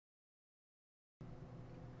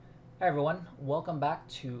Hi everyone, welcome back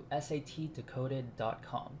to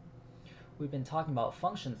SATdecoded.com. We've been talking about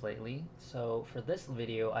functions lately, so for this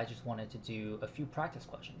video I just wanted to do a few practice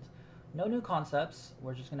questions. No new concepts,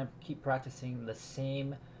 we're just going to keep practicing the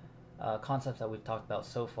same concepts that we've talked about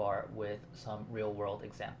so far with some real-world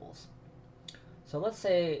examples. So let's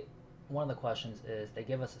say one of the questions is they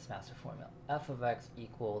give us this master formula. F of x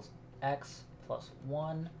equals x plus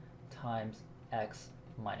 1 times x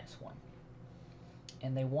minus 1.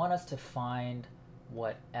 And they want us to find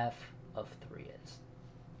what f of 3 is.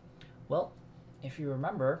 Well, if you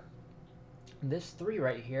remember, this 3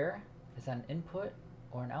 right here, is that an input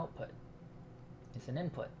or an output? It's an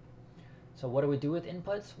input. So what do we do with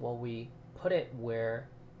inputs? Well, we put it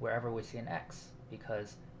wherever we see an x,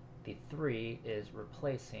 because the 3 is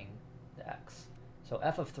replacing the x. So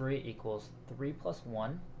f of 3 equals 3 plus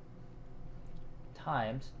 1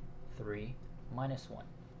 times 3 minus 1.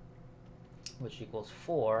 Which equals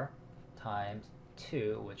 4 times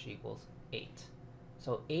 2, which equals 8.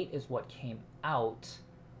 So 8 is what came out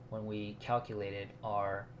when we calculated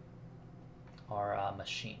our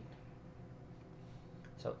machine.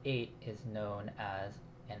 So 8 is known as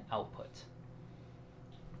an output.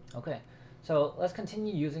 Okay, so let's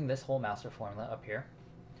continue using this whole master formula up here.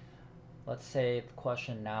 Let's say the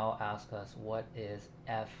question now asks us what is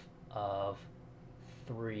f of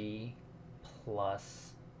 3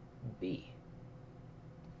 plus b?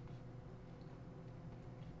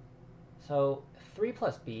 So 3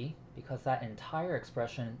 plus b, because that entire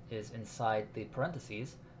expression is inside the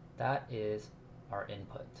parentheses, that is our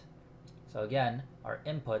input. So again, our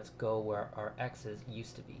inputs go where our x's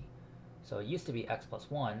used to be. So it used to be x plus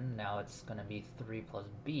 1, now it's going to be 3 plus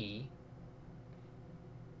b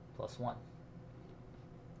plus 1.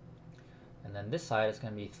 And then this side is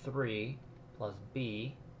going to be 3 plus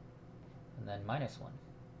b and then minus 1.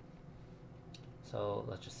 So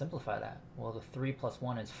let's just simplify that. Well, the 3 plus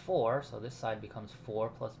 1 is 4, so this side becomes 4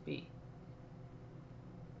 plus b.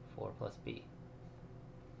 4 plus b.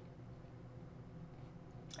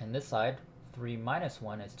 And this side, 3 minus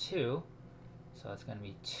 1 is 2, so it's going to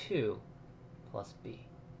be 2 plus b.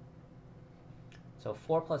 So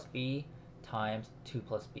 4 plus b times 2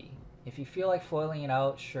 plus b. If you feel like foiling it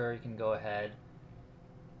out, sure, you can go ahead.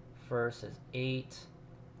 First is 8,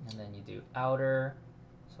 and then you do outer,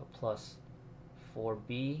 so plus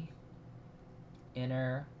 4b,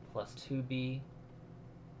 inner plus 2b,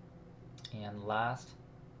 and last,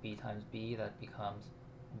 b times b, that becomes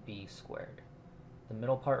b squared. The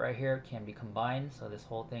middle part right here can be combined, so this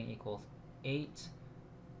whole thing equals 8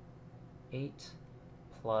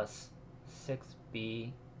 plus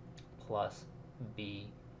 6b plus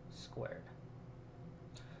b squared.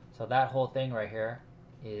 So that whole thing right here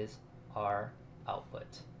is our output.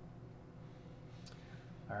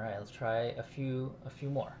 All right, let's try a few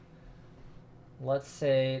more. Let's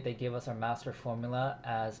say they give us our master formula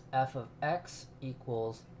as f of x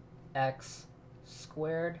equals x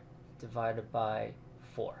squared divided by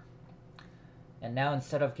 4. And now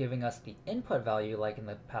instead of giving us the input value like in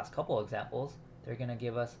the past couple examples, they're going to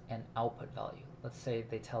give us an output value. Let's say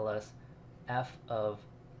they tell us f of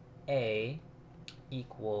a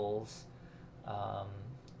equals,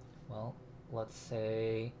 well, let's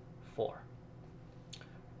say 4.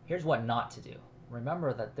 Here's what not to do.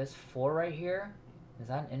 Remember that this 4 right here, is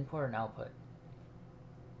that an input or an output?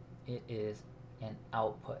 It is an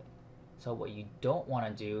output. So what you don't want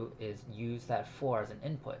to do is use that 4 as an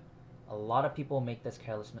input. A lot of people make this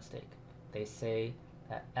careless mistake. They say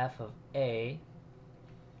that f of a,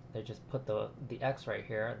 they just put the x right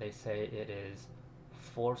here, they say it is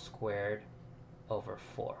 4 squared over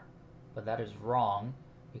 4. But that is wrong,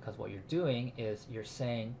 because what you're doing is you're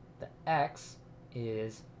saying the x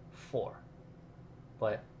is 4.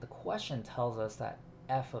 But the question tells us that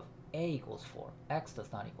f of a equals 4. X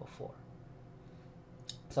does not equal 4.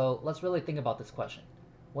 So let's really think about this question.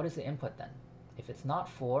 What is the input then? If it's not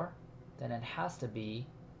 4, then it has to be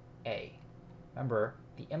a. Remember,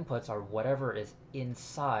 the inputs are whatever is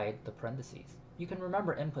inside the parentheses. You can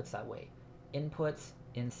remember inputs that way. Inputs,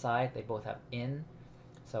 inside, they both have in.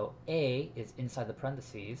 So a is inside the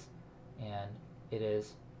parentheses, and it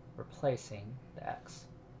is replacing the x.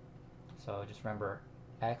 So just remember,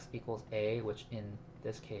 x equals a, which in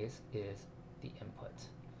this case is the input.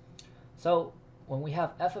 So when we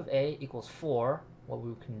have f of a equals 4, what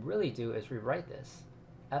we can really do is rewrite this.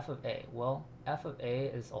 F of a, well, f of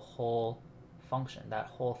a is a whole function. That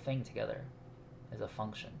whole thing together is a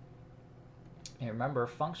function. And remember,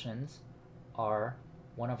 functions are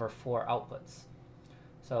one of our 4 outputs.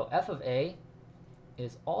 So f of a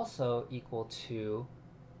is also equal to,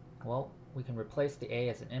 well, we can replace the a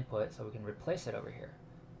as an input, so we can replace it over here.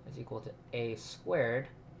 is equal to a squared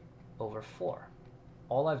over 4.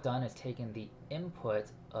 All I've done is taken the input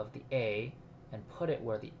of the a and put it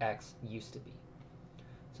where the x used to be.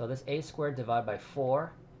 So this a squared divided by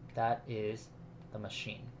 4, that is the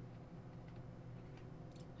machine.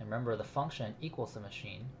 And remember, the function equals the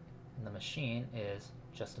machine, and the machine is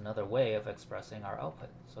just another way of expressing our output.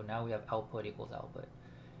 So now we have output equals output.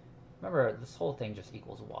 Remember, this whole thing just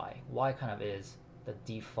equals y. Y kind of is the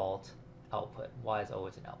default output. Y is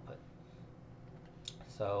always an output.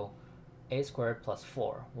 So a squared plus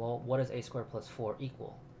 4. Well, what does a squared plus 4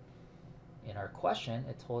 equal? In our question,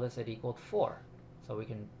 it told us it equaled 4. So we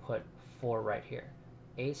can put 4 right here.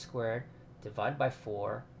 A squared divided by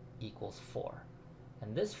 4 equals 4.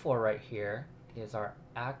 And this 4 right here is our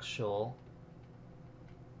actual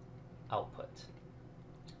output.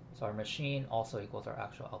 So our machine also equals our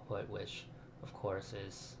actual output, which of course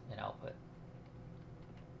is an output.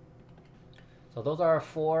 So those are our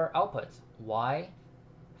 4 outputs: y,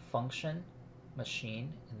 function,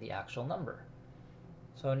 machine, and the actual number.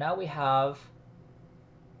 So now we have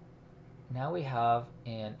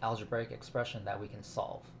an algebraic expression that we can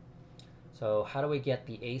solve. So how do we get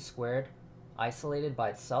the a squared isolated by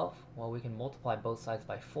itself? Well, we can multiply both sides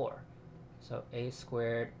by 4. So a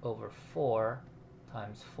squared over 4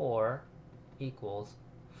 times 4 equals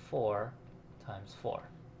 4 times 4.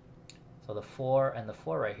 So the 4 and the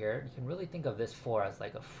 4 right here, you can really think of this 4 as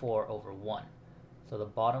like a 4 over 1. So the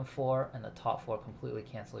bottom 4 and the top 4 completely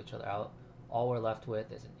cancel each other out. All we're left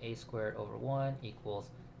with is an a squared over 1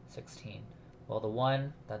 equals 16. Well, the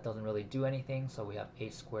 1, that doesn't really do anything, so we have a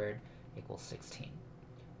squared equals 16.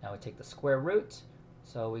 Now we take the square root,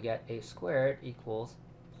 so we get a squared equals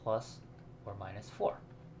plus or minus 4.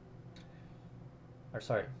 Or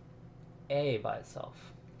sorry, a by itself.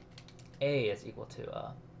 A is equal to,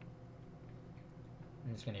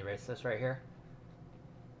 I'm just going to erase this right here.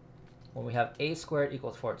 When we have a squared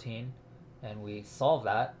equals 14, and we solve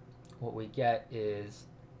that, what we get is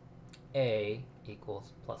a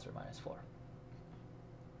equals plus or minus 4.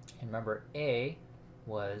 And remember, a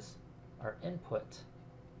was our input.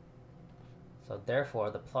 So therefore,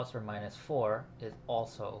 the plus or minus 4 is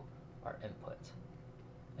also our input.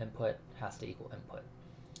 Input has to equal input.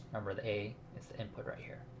 Remember, the a is the input right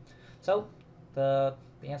here. So the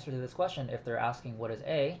answer to this question, if they're asking what is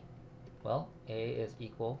a, well, a is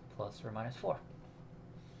equal plus or minus 4.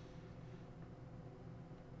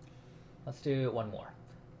 Let's do one more.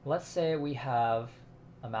 Let's say we have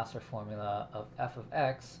a master formula of f of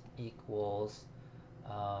x equals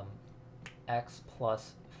x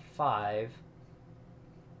plus 5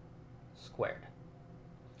 squared.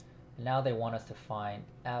 And now they want us to find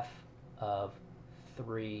f of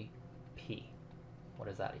 3p. What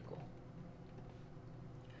does that equal?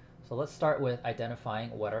 So let's start with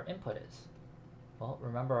identifying what our input is. Well,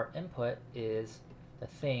 remember, our input is the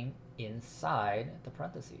thing inside the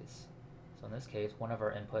parentheses. So in this case, one of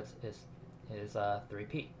our inputs is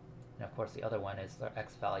 3p. And of course, the other one is the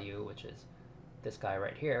x value, which is this guy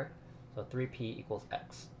right here. So 3p equals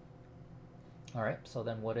x. All right, so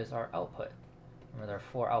then what is our output? Remember, there are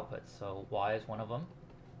 4 outputs. So y is one of them.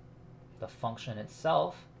 The function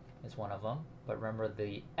itself is one of them. But remember,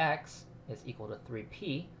 the x is equal to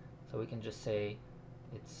 3p. So we can just say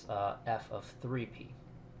it's f of 3p.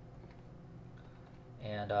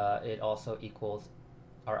 And it also equals,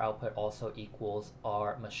 our output also equals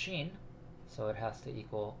our machine. So it has to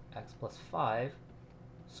equal x plus 5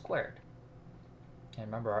 squared. And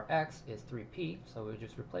remember, our x is 3p, so we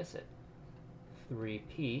just replace it.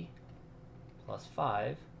 3p plus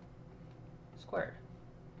 5 squared.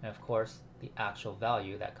 And of course, the actual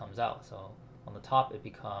value that comes out. So on the top, it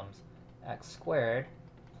becomes x squared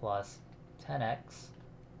plus 10x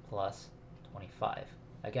plus 25.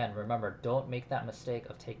 Again, remember, don't make that mistake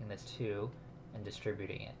of taking this 2 and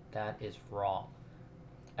distributing it. That is wrong.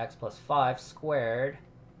 X plus 5 squared,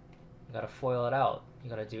 you gotta FOIL it out. You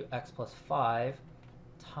gotta do x plus 5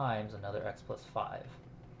 times another x plus 5,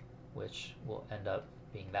 which will end up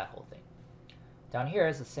being that whole thing. Down here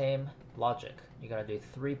is the same logic. You gotta do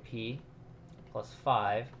 3p plus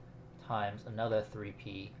 5 times another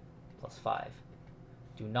 3p plus 5.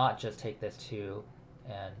 Do not just take this 2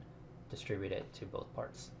 and distribute it to both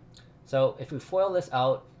parts. So if we FOIL this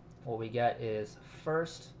out, what we get is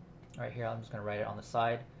first, right here, I'm just going to write it on the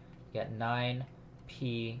side, you get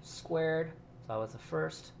 9p squared, so that was the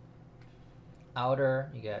first.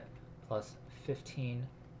 Outer, you get plus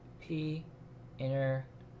 15p. Inner,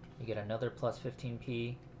 you get another plus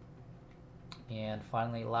 15p. And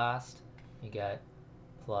finally, last, you get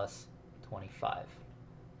plus 25.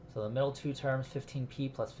 So the middle two terms,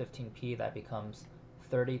 15p plus 15p, that becomes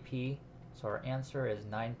 30p So our answer is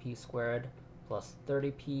 9p squared plus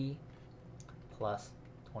 30p plus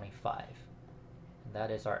 25. And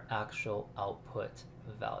that is our actual output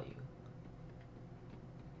value.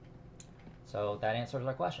 So that answers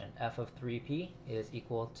our question. F of 3p is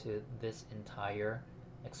equal to this entire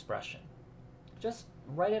expression. Just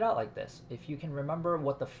write it out like this. If you can remember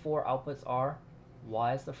what the four outputs are,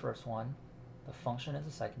 y is the first one, the function is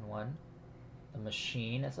the second one, the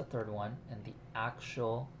machine is the third one, and the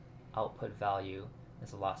actual output value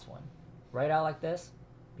is the last one. Write out like this,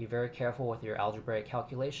 be very careful with your algebraic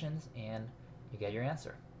calculations, and you get your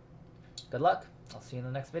answer. Good luck. I'll see you in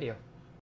the next video.